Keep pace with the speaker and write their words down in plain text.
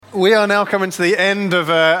We are now coming to the end of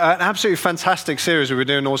an absolutely fantastic series we've been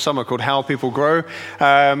doing all summer called How People Grow.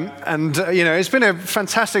 It's been a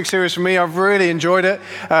fantastic series for me. I've really enjoyed it.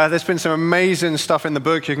 There's been some amazing stuff in the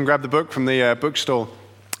book. You can grab the book from the bookstore.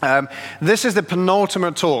 This is the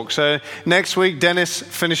penultimate talk. So next week, Dennis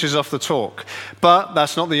finishes off the talk. But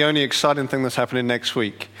that's not the only exciting thing that's happening next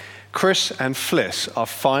week. Chris and Fliss are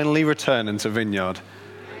finally returning to Vineyard.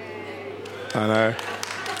 I know.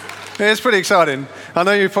 It's pretty exciting. I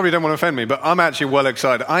know you probably don't want to offend me, but I'm actually well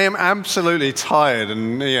excited. I am absolutely tired,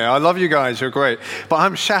 and I love you guys, you're great. But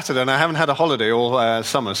I'm shattered, and I haven't had a holiday all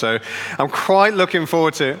summer, so I'm quite looking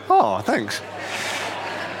forward to... Oh, thanks.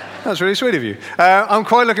 That's really sweet of you. I'm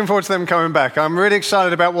quite looking forward to them coming back. I'm really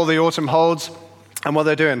excited about what the autumn holds and what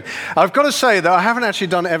they're doing. I've got to say that I haven't actually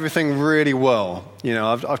done everything really well.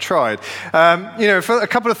 I've tried. For a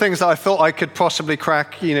couple of things that I thought I could possibly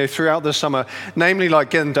crack, throughout the summer, namely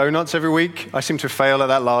like getting donuts every week. I seemed to fail at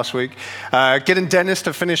that last week. Getting Dennis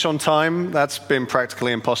to finish on time, that's been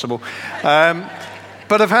practically impossible.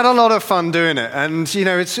 But I've had a lot of fun doing it. And,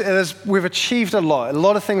 we've achieved a lot. A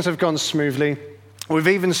lot of things have gone smoothly. We've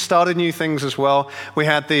even started new things as well. We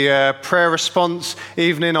had the prayer response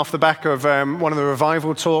evening off the back of one of the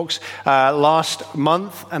revival talks last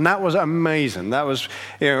month, and that was amazing. That was,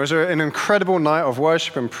 it was an incredible night of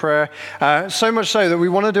worship and prayer. So much so that we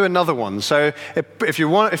want to do another one. So if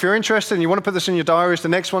you're interested and you want to put this in your diaries, the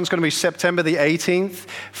next one's going to be September the 18th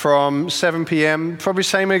from 7 p.m. Probably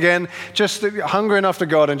same again. Just hungering after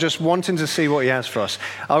God and just wanting to see what He has for us.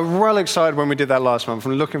 I was well excited when we did that last month.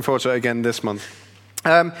 I'm looking forward to it again this month.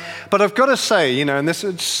 But I've got to say, and this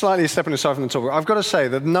is slightly stepping aside from the talk, I've got to say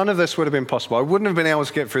that none of this would have been possible. I wouldn't have been able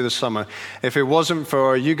to get through the summer if it wasn't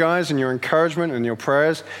for you guys and your encouragement and your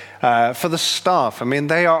prayers. For the staff,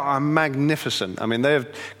 they are magnificent. They have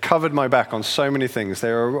covered my back on so many things.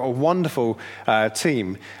 They're a wonderful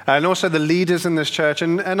team. And also the leaders in this church,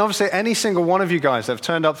 and obviously any single one of you guys that have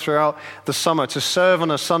turned up throughout the summer to serve on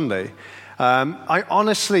a Sunday. I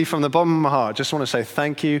honestly, from the bottom of my heart, just want to say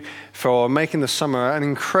thank you for making the summer an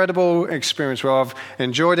incredible experience where I've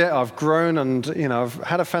enjoyed it, I've grown, and I've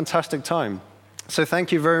had a fantastic time. So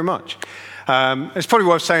thank you very much. It's probably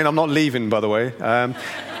worth saying I'm not leaving, by the way.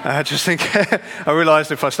 I just think I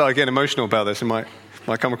realized if I started getting emotional about this, it might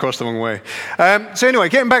come across the wrong way. So anyway,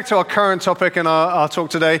 getting back to our current topic and our talk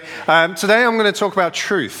today. Today I'm going to talk about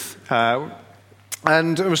truth.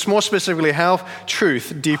 And it was more specifically how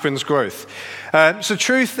truth deepens growth. So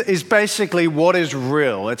truth is basically what is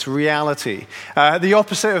real. It's reality. The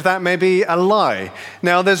opposite of that may be a lie.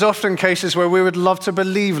 Now, there's often cases where we would love to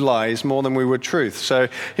believe lies more than we would truth. So,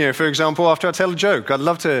 for example, after I tell a joke, I'd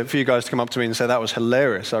love for you guys to come up to me and say, that was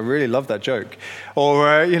hilarious. I really love that joke.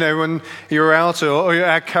 Or, when you're out or you're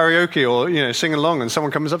at karaoke or, sing along and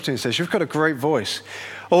someone comes up to you and says, you've got a great voice.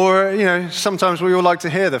 Or, sometimes we all like to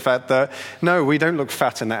hear the fact that, no, we don't look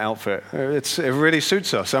fat in that outfit. It really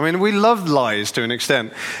suits us. We love lies to an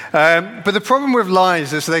extent. But the problem with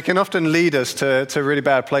lies is they can often lead us to really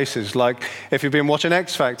bad places. Like if you've been watching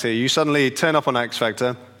X Factor, you suddenly turn up on X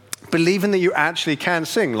Factor, believing that you actually can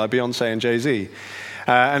sing like Beyonce and Jay-Z.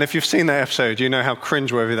 And if you've seen that episode, you know how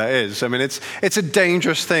cringeworthy that is. It's a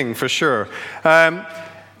dangerous thing for sure.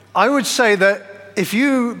 I would say that if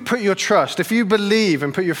you put your trust, if you believe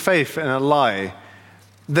and put your faith in a lie,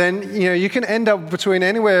 then you can end up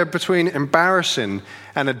anywhere between embarrassing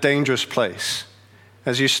and a dangerous place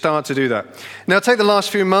as you start to do that. Now, take the last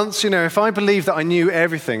few months. If I believed that I knew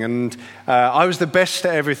everything and I was the best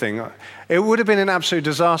at everything, it would have been an absolute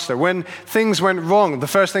disaster. When things went wrong, the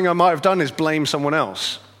first thing I might have done is blame someone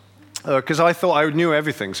else. Because I thought I knew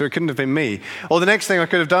everything, so it couldn't have been me. Or the next thing I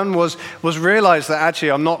could have done was realize that actually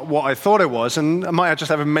I'm not what I thought I was, and I might just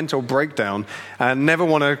have a mental breakdown and never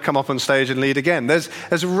want to come up on stage and lead again. There's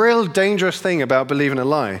a real dangerous thing about believing a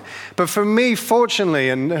lie. But for me, fortunately,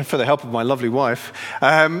 and for the help of my lovely wife,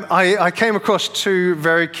 I came across two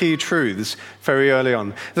very key truths very early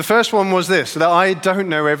on. The first one was this, that I don't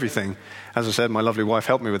know everything. As I said, my lovely wife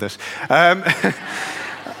helped me with this.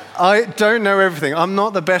 I don't know everything. I'm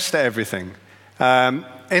not the best at everything. In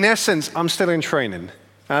essence, I'm still in training.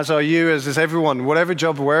 As are you, as is everyone. Whatever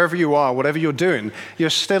job, wherever you are, whatever you're doing,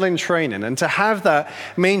 you're still in training. And to have that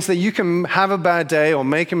means that you can have a bad day or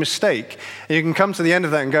make a mistake. And you can come to the end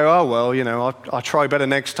of that and go, oh, well, I'll try better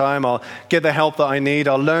next time. I'll get the help that I need.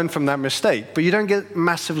 I'll learn from that mistake. But you don't get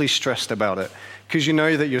massively stressed about it because you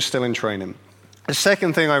know that you're still in training. The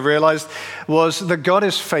second thing I realized was that God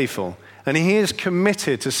is faithful. And He is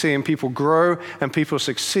committed to seeing people grow and people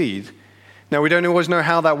succeed. Now, we don't always know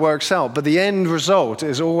how that works out, but the end result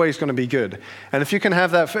is always going to be good. And if you can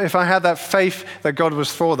have that, if I had that faith that God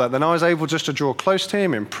was for that, then I was able just to draw close to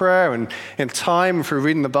him in prayer and in time through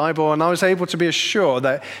reading the Bible, and I was able to be assured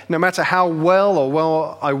that no matter how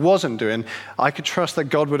well I wasn't doing, I could trust that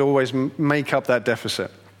God would always make up that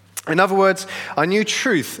deficit. In other words, I knew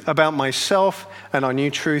truth about myself and I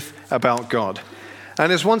knew truth about God.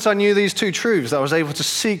 And it's once I knew these two truths that I was able to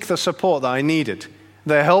seek the support that I needed,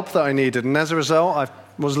 the help that I needed. And as a result, I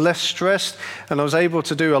was less stressed and I was able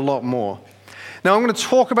to do a lot more. Now, I'm going to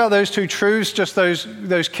talk about those two truths, just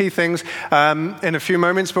those key things, in a few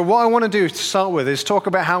moments. But what I want to do to start with is talk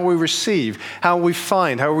about how we receive, how we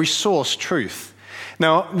find, how we source truth.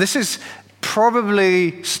 Now, this is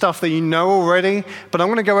probably stuff that you know already, but I'm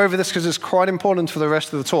going to go over this because it's quite important for the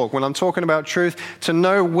rest of the talk. When I'm talking about truth, to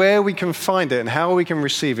know where we can find it and how we can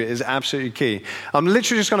receive it is absolutely key. I'm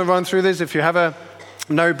literally just going to run through this. If you have a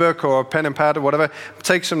notebook or a pen and pad or whatever,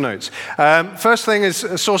 take some notes. First thing is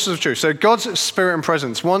sources of truth. So God's Spirit and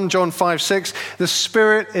presence. 1 John 5:6, the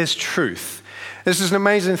Spirit is truth. This is an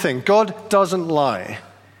amazing thing. God doesn't lie.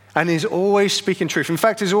 And he's always speaking truth. In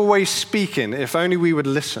fact, he's always speaking, if only we would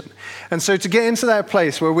listen. And so to get into that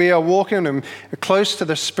place where we are walking and close to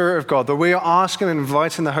the Spirit of God, that we are asking and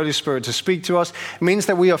inviting the Holy Spirit to speak to us, means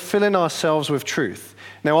that we are filling ourselves with truth.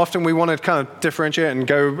 Now, often we want to kind of differentiate and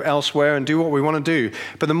go elsewhere and do what we want to do.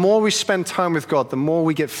 But the more we spend time with God, the more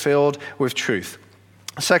we get filled with truth.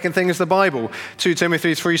 Second thing is the Bible, 2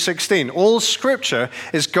 Timothy 3:16. All scripture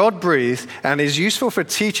is God-breathed and is useful for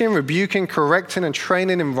teaching, rebuking, correcting, and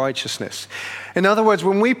training in righteousness. In other words,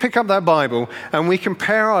 when we pick up that Bible and we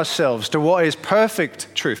compare ourselves to what is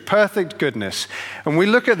perfect truth, perfect goodness, and we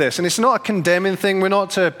look at this, and it's not a condemning thing, we're not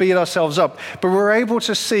to beat ourselves up, but we're able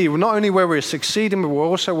to see not only where we're succeeding, but we're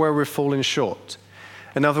also where we're falling short.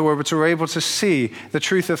 In other words, we're able to see the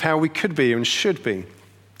truth of how we could be and should be.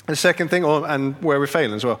 The second thing, and where we're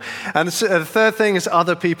failing as well. And the third thing is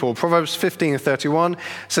other people. Proverbs 15:31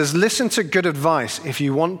 says, listen to good advice if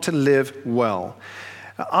you want to live well.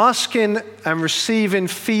 Asking and receiving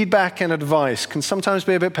feedback and advice can sometimes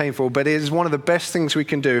be a bit painful, but it is one of the best things we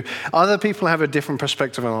can do. Other people have a different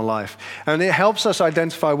perspective on our life, and it helps us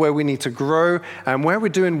identify where we need to grow and where we're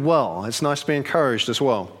doing well. It's nice to be encouraged as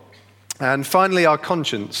well. And finally, our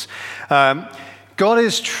conscience. God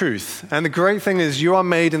is truth, and the great thing is you are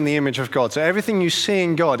made in the image of God. So everything you see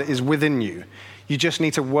in God is within you. You just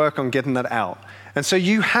need to work on getting that out. And so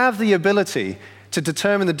you have the ability to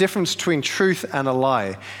determine the difference between truth and a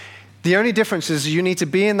lie. The only difference is you need to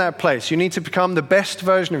be in that place. You need to become the best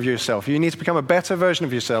version of yourself. You need to become a better version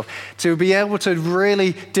of yourself to be able to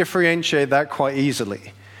really differentiate that quite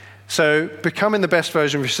easily. So becoming the best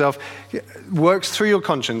version of yourself works through your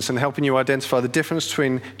conscience and helping you identify the difference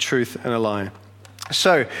between truth and a lie.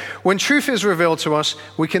 So, when truth is revealed to us,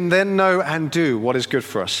 we can then know and do what is good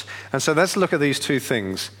for us. And so let's look at these two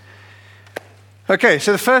things. Okay,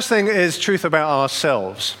 so the first thing is truth about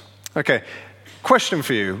ourselves. Okay, question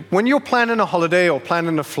for you. When you're planning a holiday or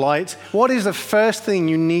planning a flight, what is the first thing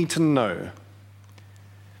you need to know?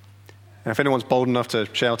 And if anyone's bold enough to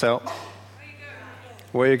shout out.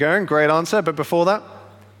 Where are you going? Great answer. But before that?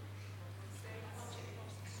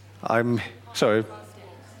 I'm sorry.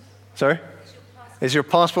 Sorry? Is your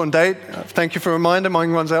passport and date? Thank you for a reminder.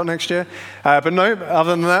 Mine runs out next year. But no,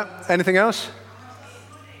 other than that, anything else?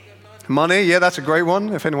 Money, yeah, that's a great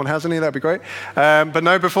one. If anyone has any, that'd be great. But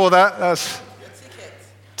no, before that, that's...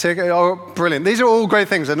 Ticket. Oh, brilliant. These are all great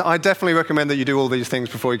things, and I definitely recommend that you do all these things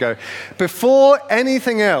before you go. Before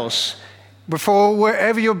anything else, before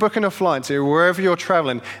wherever you're booking a flight to, wherever you're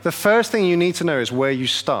traveling, the first thing you need to know is where you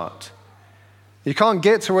start. You can't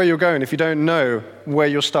get to where you're going if you don't know where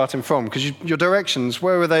you're starting from, because your directions,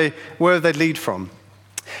 where they lead from.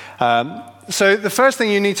 So the first thing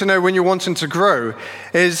you need to know when you're wanting to grow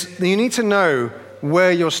is you need to know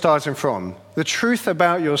where you're starting from, the truth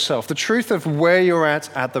about yourself, the truth of where you're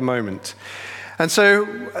at the moment. And so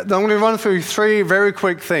I'm going to run through three very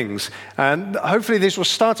quick things, and hopefully these will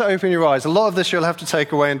start to open your eyes. A lot of this you'll have to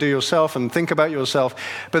take away and do yourself and think about yourself,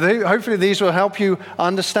 but hopefully these will help you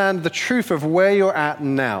understand the truth of where you're at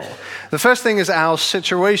now. The first thing is our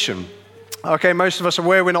situation. Okay, most of us are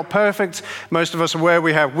aware we're not perfect. Most of us are aware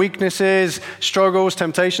we have weaknesses, struggles,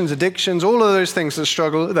 temptations, addictions, all of those things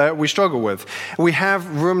that we struggle with. We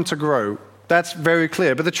have room to grow. That's very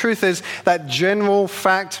clear. But the truth is that general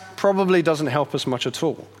fact probably doesn't help us much at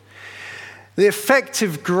all. The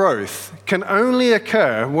effective growth can only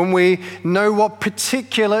occur when we know what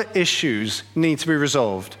particular issues need to be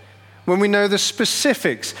resolved. When we know the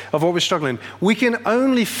specifics of what we're struggling, we can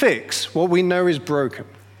only fix what we know is broken.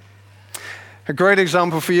 A great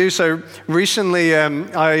example for you. So recently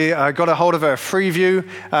I got a hold of a Freeview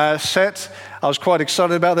set. I was quite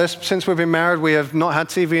excited about this. Since we've been married, we have not had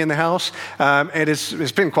TV in the house.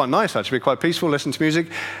 It's been quite nice, actually, quite peaceful, listen to music.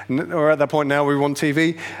 Or at that point now, we want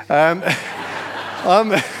TV.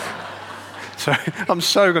 Sorry, I'm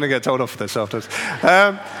so going to get told off for this afterwards.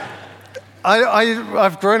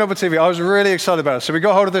 I've grown up with TV. I was really excited about it. So we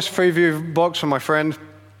got hold of this Freeview box from my friend.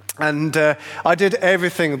 And I did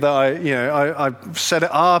everything that I set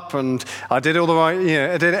it up, and I did all the right,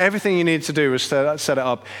 I did everything you need to do was set it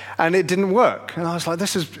up, and it didn't work. And I was like,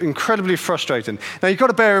 this is incredibly frustrating. Now, you've got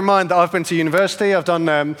to bear in mind that I've been to university. I've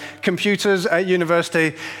done computers at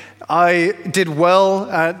university. I did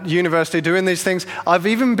well at university doing these things. I've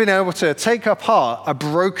even been able to take apart a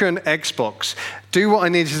broken Xbox, do what I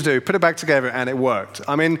needed to do, put it back together, and it worked.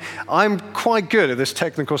 I mean, I'm quite good at this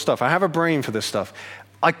technical stuff. I have a brain for this stuff.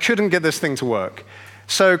 I couldn't get this thing to work.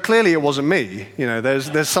 So clearly it wasn't me.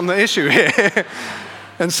 There's some issue here.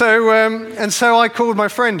 And so I called my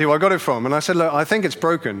friend who I got it from, and I said, look, I think it's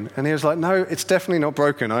broken. And he was like, no, it's definitely not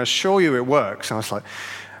broken. I assure you it works. And I was like,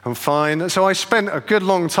 I'm fine. So I spent a good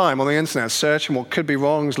long time on the internet searching what could be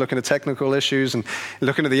wrong, looking at technical issues and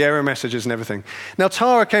looking at the error messages and everything. Now,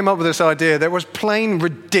 Tara came up with this idea that was plain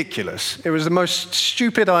ridiculous. It was the most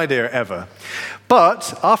stupid idea ever.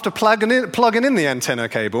 But after plugging in the antenna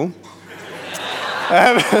cable,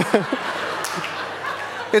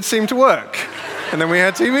 it seemed to work. And then we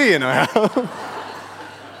had TV in our house.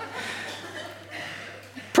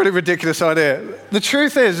 Pretty ridiculous idea. The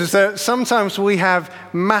truth is that sometimes we have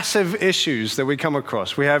massive issues that we come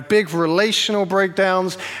across. We have big relational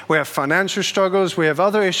breakdowns, we have financial struggles, we have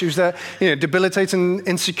other issues that, debilitating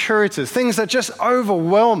insecurities, things that just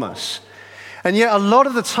overwhelm us. And yet a lot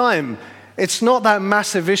of the time, it's not that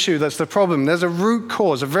massive issue that's the problem. There's a root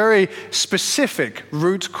cause, a very specific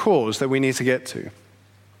root cause that we need to get to.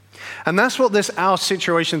 And that's what this our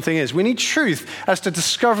situation thing is. We need truth as to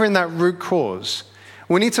discovering that root cause.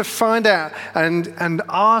 We need to find out and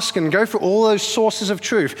ask and go through all those sources of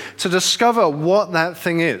truth to discover what that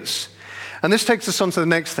thing is. And this takes us on to the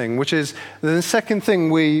next thing, which is the second thing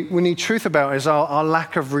we need truth about is our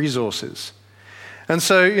lack of resources. And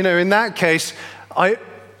so, in that case,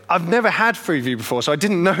 I've never had Freeview before, so I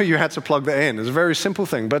didn't know you had to plug that in. It's a very simple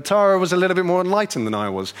thing. But Tara was a little bit more enlightened than I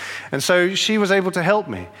was. And so she was able to help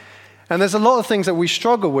me. And there's a lot of things that we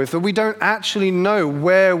struggle with that we don't actually know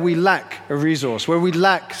where we lack a resource, where we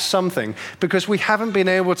lack something, because we haven't been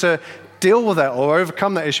able to deal with that or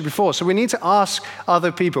overcome that issue before. So we need to ask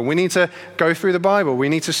other people. We need to go through the Bible. We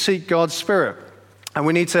need to seek God's Spirit. And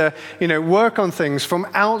we need to, work on things from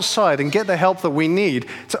outside and get the help that we need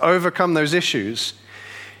to overcome those issues.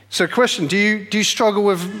 So question, do you struggle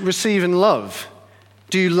with receiving love?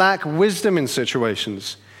 Do you lack wisdom in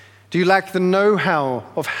situations? Do you lack the know-how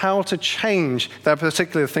of how to change that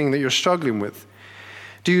particular thing that you're struggling with?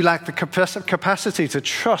 Do you lack the capacity to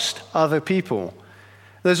trust other people?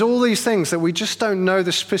 There's all these things that we just don't know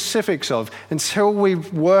the specifics of until we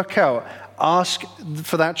work out, ask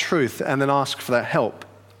for that truth, and then ask for that help.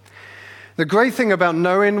 The great thing about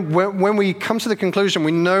knowing, when we come to the conclusion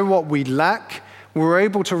we know what we lack, we're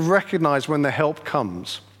able to recognize when the help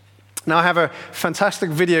comes. Now, I have a fantastic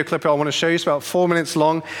video clip I want to show you. It's about 4 minutes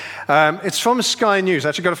long. It's from Sky News. I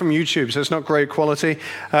actually got it from YouTube, so it's not great quality.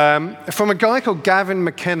 From a guy called Gavin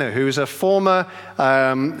McKenna, who's a former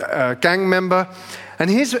gang member. And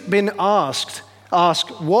he's been asked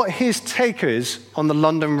what his take is on the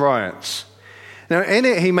London riots. Now, in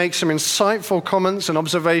it, he makes some insightful comments and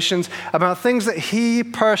observations about things that he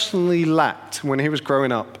personally lacked when he was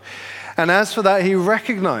growing up. And as for that, he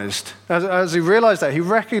recognized, as he realized that, he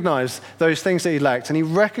recognized those things that he lacked, and he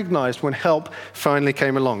recognized when help finally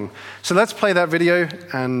came along. So let's play that video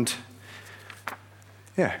and,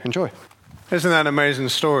 enjoy. Isn't that an amazing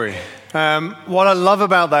story? What I love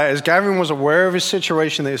about that is Gavin was aware of his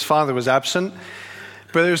situation, that his father was absent,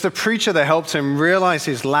 but it was the preacher that helped him realize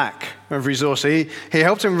his lack of resources. He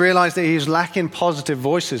helped him realize that he was lacking positive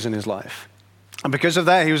voices in his life. And because of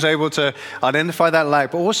that, he was able to identify that lack,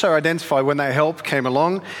 but also identify when that help came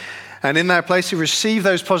along. And in that place, he received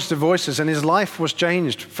those positive voices, and his life was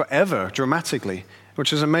changed forever, dramatically,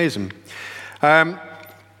 which is amazing. In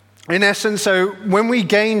essence, so when we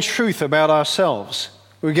gain truth about ourselves,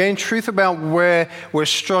 we gain truth about where we're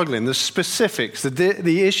struggling, the specifics,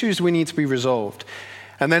 the issues we need to be resolved.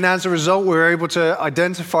 And then as a result, we're able to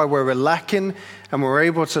identify where we're lacking, and we're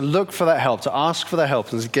able to look for that help, to ask for that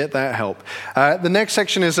help, and to get that help. The next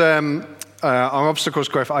section is on obstacles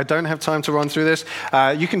growth. I don't have time to run through this.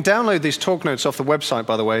 You can download these talk notes off the website,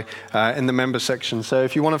 by the way, in the member section. So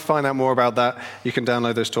if you want to find out more about that, you can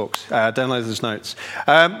download those talks, download those notes.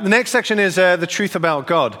 The next section is the truth about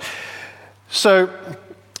God. So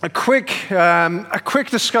a quick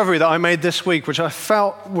discovery that I made this week, which I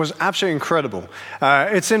felt was absolutely incredible.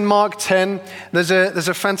 It's in Mark 10. There's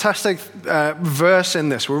a fantastic verse in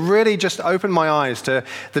this. Where really just opened my eyes to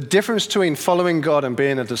the difference between following God and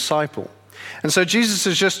being a disciple. And so Jesus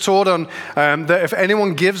has just taught on that if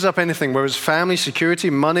anyone gives up anything, whether it's family, security,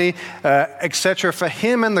 money, etc., for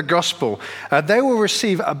him and the gospel, they will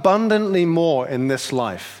receive abundantly more in this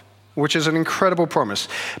life, which is an incredible promise.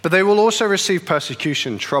 But they will also receive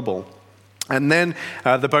persecution, trouble, and then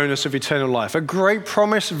the bonus of eternal life. A great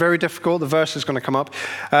promise, very difficult. The verse is going to come up.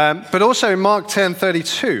 But also in Mark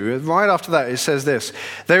 10:32, right after that, it says this.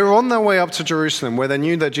 They were on their way up to Jerusalem where they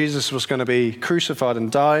knew that Jesus was going to be crucified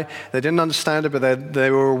and die. They didn't understand it, but they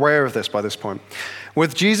were aware of this by this point.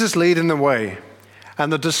 With Jesus leading the way,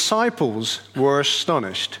 and the disciples were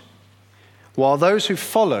astonished, while those who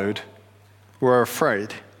followed were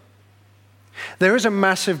afraid. There is a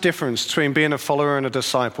massive difference between being a follower and a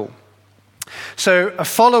disciple. So a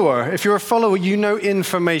follower, if you're a follower, you know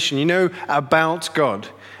information, you know about God.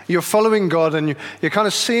 You're following God and you're kind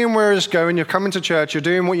of seeing where it's going. You're coming to church, you're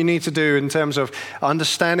doing what you need to do in terms of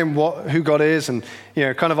understanding who God is and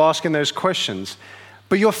kind of asking those questions.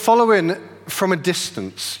 But you're following from a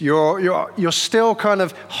distance. You're still kind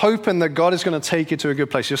of hoping that God is going to take you to a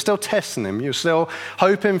good place. You're still testing him. You're still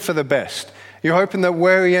hoping for the best. You're hoping that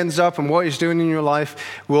where he ends up and what he's doing in your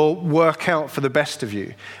life will work out for the best of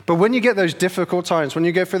you. But when you get those difficult times, when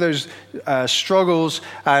you go through those struggles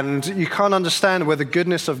and you can't understand where the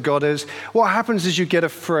goodness of God is, what happens is you get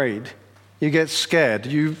afraid. You get scared.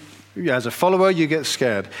 As a follower, you get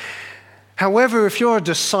scared. However, if you're a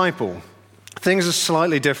disciple, things are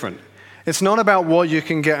slightly different. It's not about what you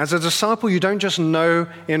can get. As a disciple, you don't just know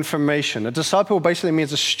information. A disciple basically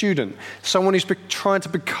means a student, someone who's trying to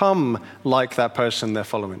become like that person they're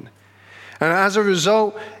following. And as a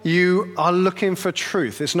result, you are looking for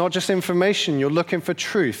truth. It's not just information, you're looking for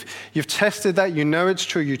truth. You've tested that, you know it's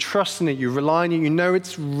true, you trust in it, you rely on it, you know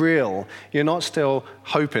it's real. You're not still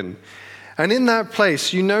hoping. And in that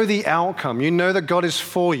place, you know the outcome. You know that God is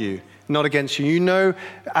for you, not against you. You know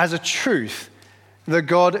as a truth that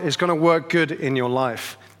God is going to work good in your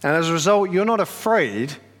life. And as a result, you're not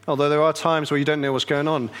afraid, although there are times where you don't know what's going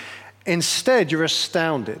on. Instead, you're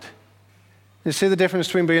astounded. You see the difference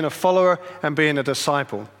between being a follower and being a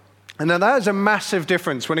disciple. And now that is a massive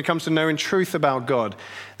difference when it comes to knowing truth about God.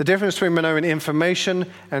 The difference between knowing information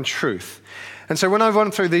and truth. And so when I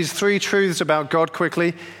run through these three truths about God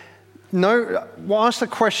quickly, ask the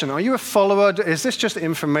question, are you a follower? Is this just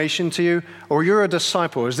information to you? Or you're a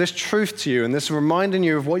disciple? Is this truth to you? And this is reminding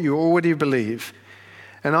you of what you already believe.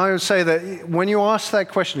 And I would say that when you ask that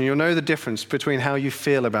question, you'll know the difference between how you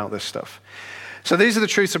feel about this stuff. So these are the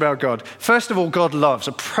truths about God. First of all, God loves.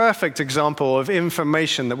 A perfect example of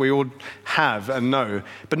information that we all have and know,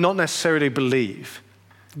 but not necessarily believe.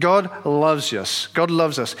 God loves us. God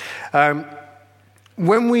loves us.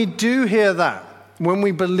 When we do hear that, when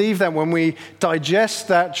we believe that, when we digest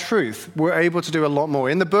that truth, we're able to do a lot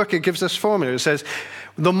more. In the book, it gives us formula. It says,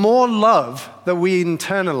 the more love that we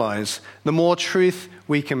internalize, the more truth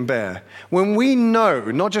we can bear. When we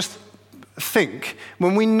know, not just think,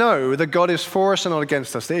 when we know that God is for us and not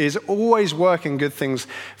against us, that he is always working good things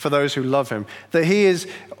for those who love him, that he is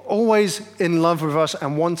always in love with us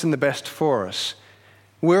and wanting the best for us,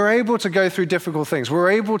 we're able to go through difficult things.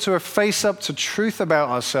 We're able to face up to truth about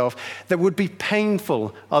ourselves that would be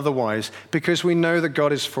painful otherwise because we know that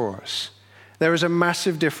God is for us. There is a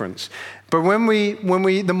massive difference. But when we,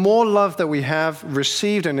 the more love that we have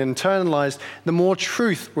received and internalized, the more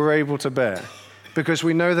truth we're able to bear because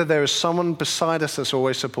we know that there is someone beside us that's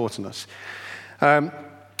always supporting us.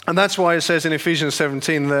 And that's why it says in Ephesians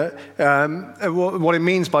 17 that what it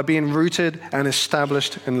means by being rooted and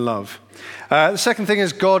established in love. The second thing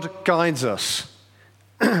is God guides us.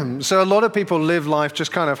 So a lot of people live life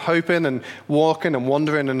just kind of hoping and walking and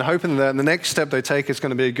wondering and hoping that the next step they take is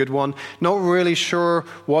going to be a good one. Not really sure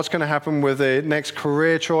what's going to happen with the next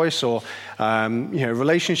career choice or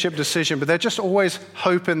relationship decision, but they're just always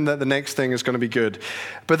hoping that the next thing is going to be good.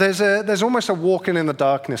 But there's almost a walking in the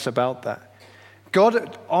darkness about that.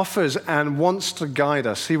 God offers and wants to guide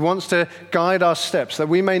us. He wants to guide our steps, that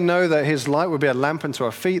we may know that his light would be a lamp unto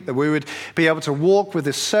our feet, that we would be able to walk with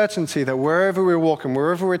this certainty that wherever we're walking,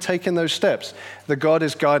 wherever we're taking those steps, that God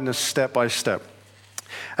is guiding us step by step.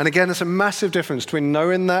 And again, it's a massive difference between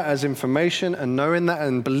knowing that as information and knowing that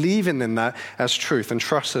and believing in that as truth and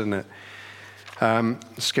trusting in it.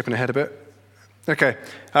 Skipping ahead a bit. Okay,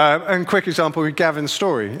 and quick example with Gavin's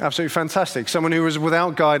story. Absolutely fantastic. Someone who was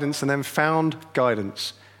without guidance and then found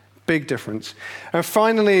guidance. Big difference. And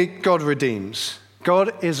finally, God redeems.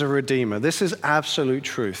 God is a redeemer. This is absolute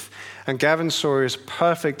truth. And Gavin's story is a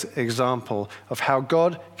perfect example of how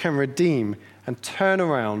God can redeem and turn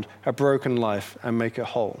around a broken life and make it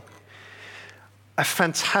whole. A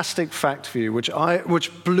fantastic fact for you,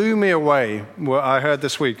 which blew me away, what I heard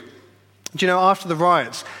this week. Do you know, after the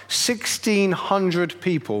riots, 1,600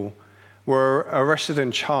 people were arrested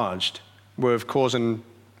and charged with causing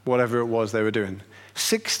whatever it was they were doing.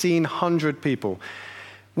 1,600 people.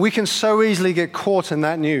 We can so easily get caught in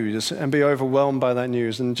that news and be overwhelmed by that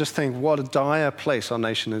news and just think what a dire place our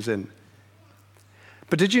nation is in.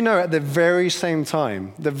 But did you know at the very same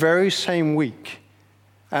time, the very same week,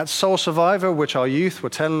 at Soul Survivor, which our youth were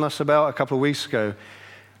telling us about a couple of weeks ago,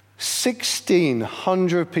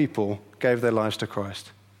 1,600 people gave their lives to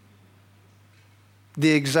Christ.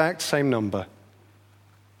 The exact same number.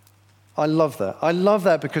 I love that. I love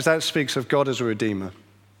that because that speaks of God as a redeemer.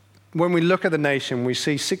 When we look at the nation, we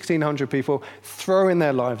see 1,600 people throwing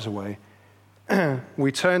their lives away.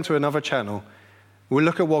 We turn to another channel. We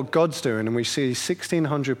look at what God's doing and we see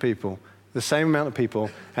 1,600 people, the same amount of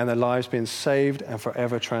people, and their lives being saved and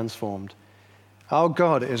forever transformed. Our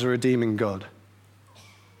God is a redeeming God.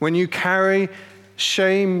 When you carry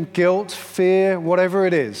shame, guilt, fear, whatever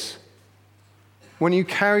it is, when you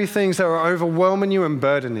carry things that are overwhelming you and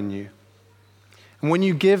burdening you, and when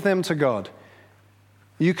you give them to God,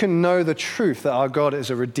 you can know the truth that our God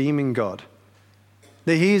is a redeeming God.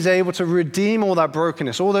 That He is able to redeem all that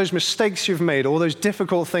brokenness, all those mistakes you've made, all those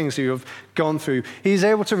difficult things that you've gone through. He's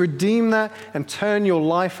able to redeem that and turn your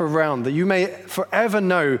life around, that you may forever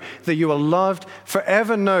know that you are loved,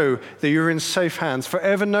 forever know that you're in safe hands,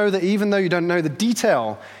 forever know that even though you don't know the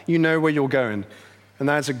detail, you know where you're going. And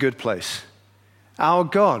that's a good place. Our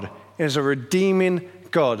God is a redeeming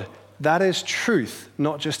God. That is truth,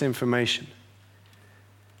 not just information.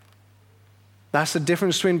 That's the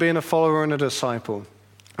difference between being a follower and a disciple.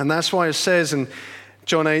 And that's why it says in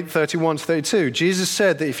John 8:31-32, Jesus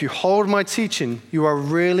said that if you hold my teaching, you are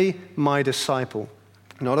really my disciple,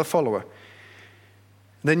 not a follower.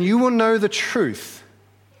 Then you will know the truth,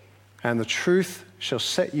 and the truth shall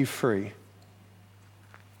set you free.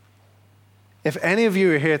 If any of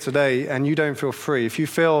you are here today and you don't feel free, if you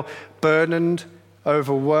feel burdened,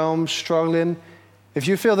 overwhelmed, struggling, if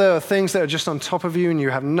you feel there are things that are just on top of you and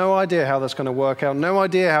you have no idea how that's going to work out, no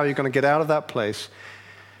idea how you're going to get out of that place,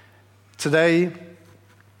 today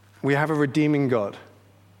we have a redeeming God.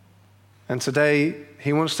 And today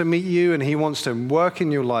He wants to meet you and He wants to work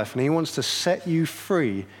in your life and He wants to set you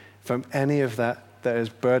free from any of that is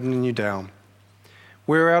burdening you down.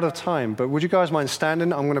 We're out of time, but would you guys mind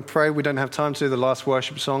standing? I'm going to pray. We don't have time to do the last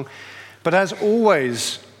worship song. But as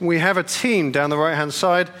always, we have a team down the right-hand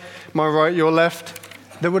side, my right, your left,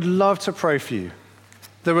 that would love to pray for you.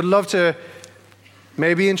 They would love to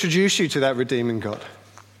maybe introduce you to that redeeming God.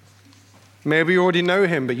 Maybe you already know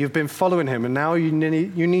Him, but you've been following Him, and now you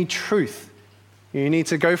need truth. You need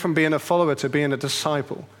to go from being a follower to being a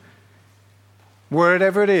disciple.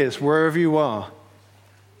 Wherever it is, wherever you are,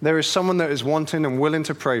 there is someone that is wanting and willing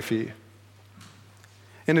to pray for you.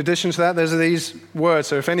 In addition to that, there's these words.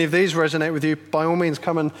 So if any of these resonate with you, by all means,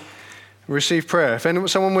 come and receive prayer. If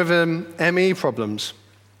someone with ME problems,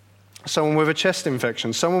 someone with a chest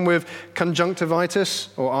infection, someone with conjunctivitis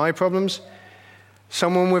or eye problems,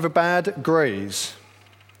 someone with a bad graze,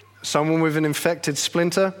 someone with an infected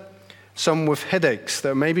splinter, someone with headaches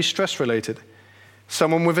that may be stress-related,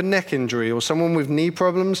 someone with a neck injury or someone with knee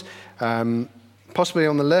problems, possibly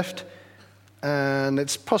on the left, and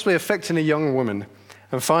it's possibly affecting a young woman.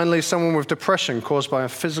 And finally, someone with depression caused by a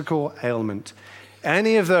physical ailment.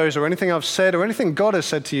 Any of those or anything I've said or anything God has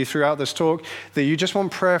said to you throughout this talk that you just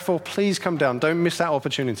want prayer for, please come down. Don't miss that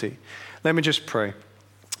opportunity. Let me just pray.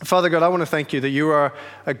 Father God, I want to thank you that you are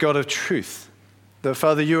a God of truth. That,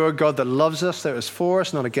 Father, you are a God that loves us, that is for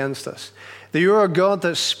us, not against us. That you are a God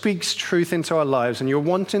that speaks truth into our lives and you're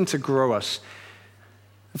wanting to grow us.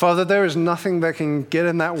 Father, there is nothing that can get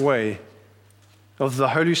in that way of the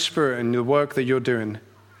Holy Spirit and the work that you're doing.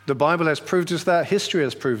 The Bible has proved us that. History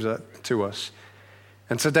has proved that to us.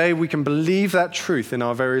 And today we can believe that truth in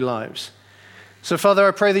our very lives. So, Father,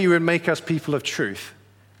 I pray that you would make us people of truth,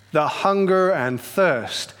 that hunger and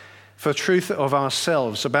thirst for truth of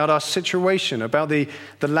ourselves, about our situation, about the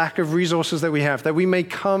lack of resources that we have, that we may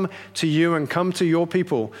come to you and come to your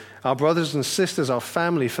people, our brothers and sisters, our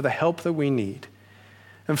family, for the help that we need.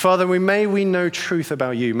 And Father, may we know truth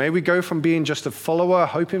about you. May we go from being just a follower,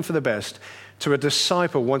 hoping for the best, to a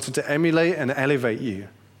disciple wanting to emulate and elevate you.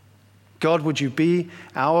 God, would you be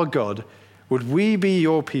our God? Would we be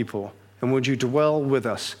your people? And would you dwell with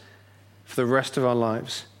us for the rest of our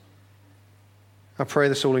lives? I pray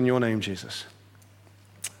this all in your name, Jesus.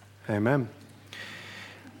 Amen.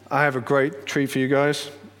 I have a great treat for you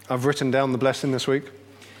guys. I've written down the blessing this week.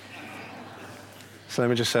 So let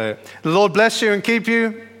me just say it. The Lord bless you and keep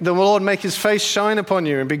you. The Lord make his face shine upon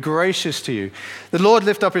you and be gracious to you. The Lord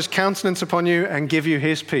lift up his countenance upon you and give you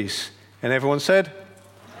his peace. And everyone said,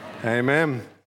 Amen. Amen.